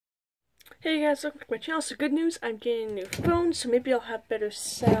Hey guys, welcome to my channel. So good news, I'm getting a new phone, so maybe I'll have better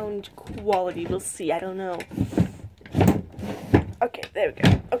sound quality. We'll see, I don't know. Okay, there we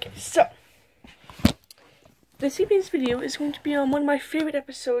go. Okay, so this evening's video is going to be on one of my favorite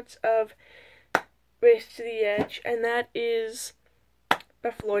episodes of Race to the Edge, and that is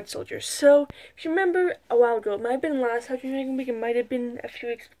Buffalord Soldier. So, if you remember a while ago, it might have been last How Dragon Week, it might have been a few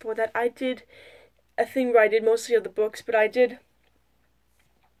weeks before that, I did a thing where I did mostly of the books, but I did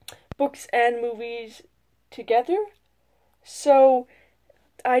books and movies together. So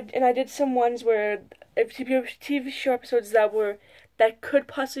I did some ones where TV show episodes that could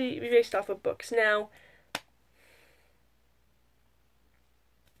possibly be based off of books. Now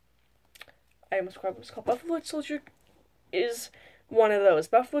I almost forgot what it was called. Buffalord Soldier is one of those.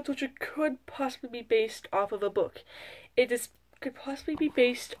 Buffalord Soldier could possibly be based off of a book. Could possibly be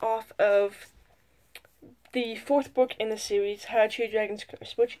based off of the fourth book in the series, How to Train Your Dragon's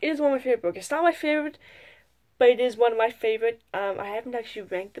Curse, which is one of my favorite books. It's not my favorite, but it is one of my favorite. I haven't actually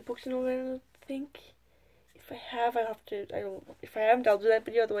ranked the books in order, I don't think. If I have, if I haven't, I'll do that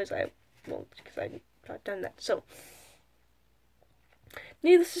video, otherwise I won't, because I've not done that. So,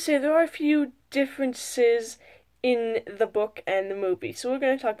 needless to say, there are a few differences in the book and the movie, so we're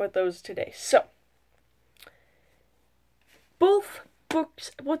going to talk about those today. So, both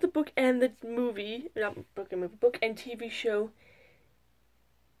the book and the movie, book and TV show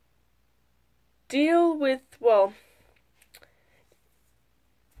deal with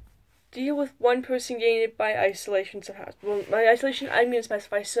one person getting it by isolation somehow. Well, by isolation, I'm going to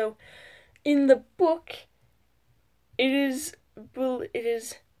specify. So, in the book, it is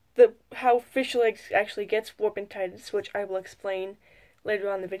how Fisher actually gets Warpentitis, which I will explain later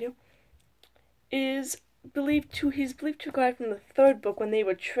on in the video, is believed to have gone from the third book when they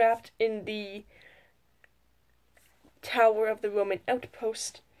were trapped in the tower of the Roman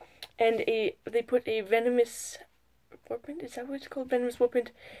outpost, and they put a venomous warpent, is that what it's called? Venomous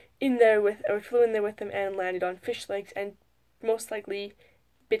warpent in there flew in there with them and landed on Fish legs and most likely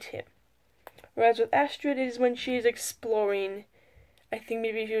bit him. Whereas with Astrid, it is when she's exploring. I think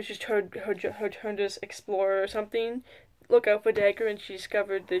maybe she was just her turn as explorer or something. Look out for Dagger, and she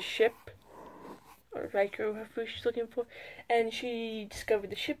discovered the ship. Or Riker, whoever she's looking for, and she discovered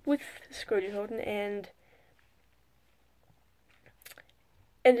the ship with Scourgehoden and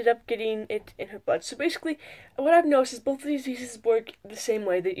ended up getting it in her blood. So basically, what I've noticed is both of these diseases work the same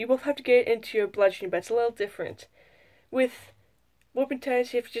way, that you both have to get it into your bloodstream, but it's a little different. With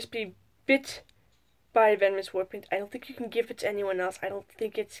Warpentitis, you have to just be bit by a venomous warpent. I don't think you can give it to anyone else. I don't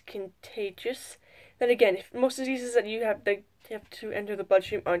think it's contagious. Then again, if most diseases that you have to enter the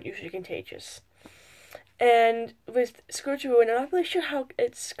bloodstream aren't usually contagious. And with Scourgehoden, I'm not really sure how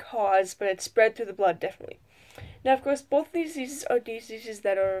it's caused, but it's spread through the blood, definitely. Now, of course, both of these diseases are diseases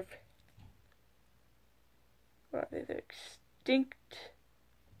that are they're extinct.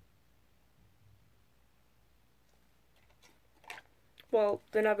 Well,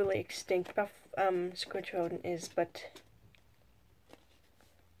 they're not really extinct. Scourgehoden is, but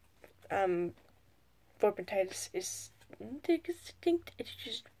Warpentitis is extinct. It's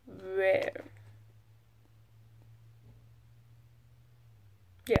just rare.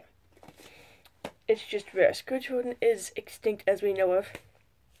 It's just rare. Scourgehoden is extinct as we know of,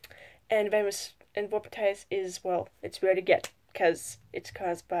 and Warpentitis is, well, it's rare to get because it's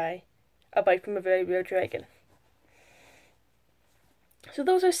caused by a bite from a very rare dragon. So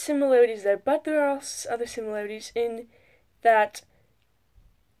those are similarities there, but there are also other similarities in that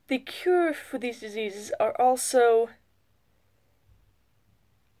the cure for these diseases are also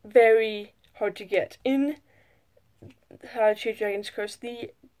very hard to get. In How to Train Your Dragon's Curse,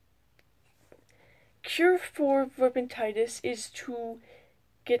 the cure for Warpentitis is to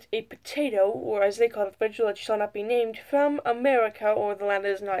get a potato, or as they call it, vegetable that shall not be named, from America or the land that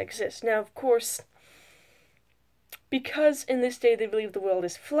does not exist. Now, of course, because in this day they believe the world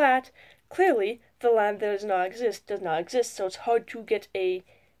is flat, clearly the land that does not exist, so it's hard to get the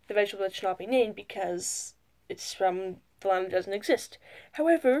vegetable that shall not be named because it's from the land that doesn't exist.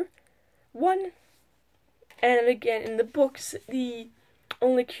 However, and again, in the books, the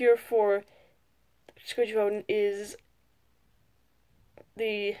only cure for Scourgehoden is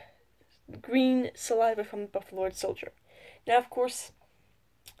the green saliva from the Buffalord Soldier. Now, of course,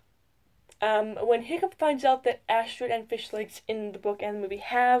 when Hiccup finds out that Astrid and Fishlegs in the book and the movie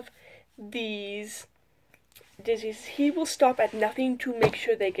have these diseases, he will stop at nothing to make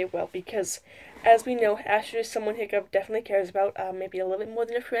sure they get well, because, as we know, Astrid is someone Hiccup definitely cares about, maybe a little bit more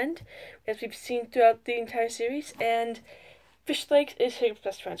than a friend, as we've seen throughout the entire series, and Fishlegs is Hiccup's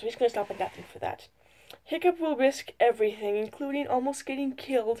best friend, so he's going to stop at nothing for that. Hiccup will risk everything, including almost getting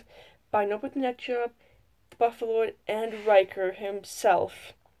killed by Nebuchadnezzar, the Buffalord, and Riker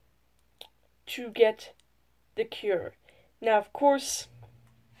himself to get the cure. Now, of course,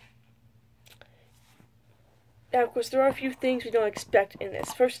 there are a few things we don't expect in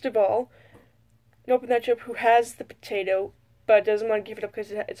this. First of all, Nebuchadnezzar, who has the potato, but doesn't want to give it up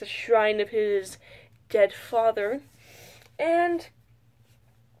because it's a shrine of his dead father. And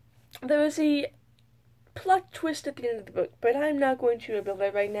there is a plot twist at the end of the book, but I'm not going to reveal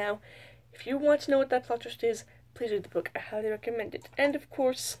that right now. If you want to know what that plot twist is, please read the book. I highly recommend it. And of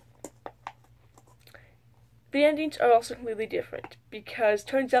course, the endings are also completely different, because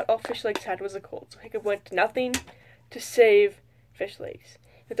turns out all Fish Lakes had was a cold. So Hiccup went to nothing to save Fish Lakes.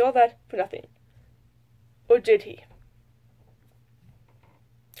 He did all that for nothing. Or did he?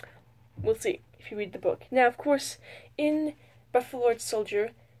 We'll see if you read the book. Now, of course, in Buffalord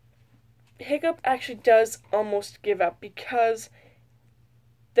Soldier, Hiccup actually does almost give up, because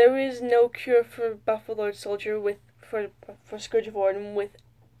there is no cure for Buffalord Soldier for Scourge of Autumn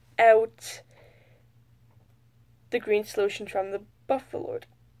without the green solution from the Buffalord.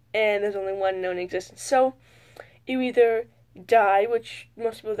 And there's only one known in existence. So, you either die, which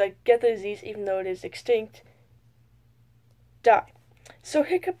most people that get the disease, even though it is extinct, die. So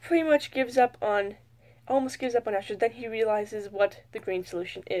Hiccup pretty much almost gives up on Asher. Then he realizes what the green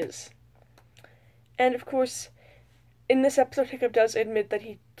solution is. And of course, in this episode, Hiccup does admit that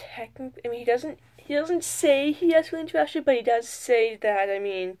he doesn't say he has feelings for Asher, but he does say that,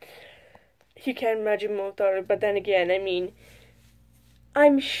 he can imagine more with her. But then again,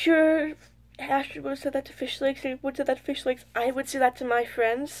 I'm sure Asher would have said that to Fish Lakes. He would say that to Fish Lakes. I would say that to my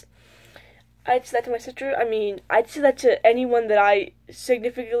friends. I'd say that to my sister. I'd say that to anyone that I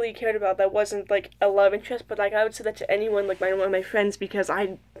significantly cared about that wasn't, like, a love interest. But, like, I would say that to anyone, like, one of my friends, because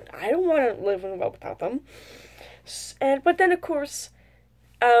I don't want to live in the world without them. But then, of course,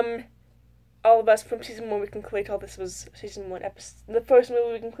 all of us from season 1, we can conclude all this was season 1 episode. The first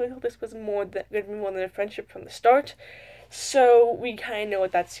movie, we conclude all this was going to be more than a friendship from the start. So we kind of know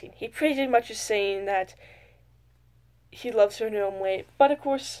what that's seen. He pretty much is saying that he loves her in her own way. But of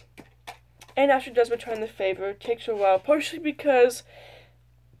course, and Asher does return the favor. It takes her a while, partially because,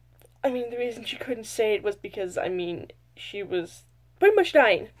 the reason she couldn't say it was because, she was pretty much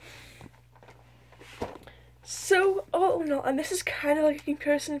dying. So, all in all, and this is kind of like a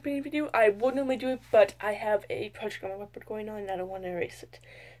comparison opinion video. I would normally do it, but I have a project on my whiteboard going on, and I don't want to erase it.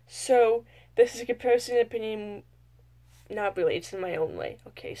 So, this is a comparison opinion, not really, it's in my own way.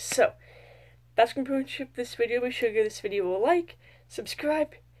 Okay, so, that's comparison of this video. Be sure to give this video a like,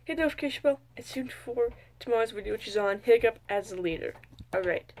 subscribe, hit the notification bell, and tune for tomorrow's video, which is on Hiccup as the leader.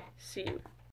 Alright, see you.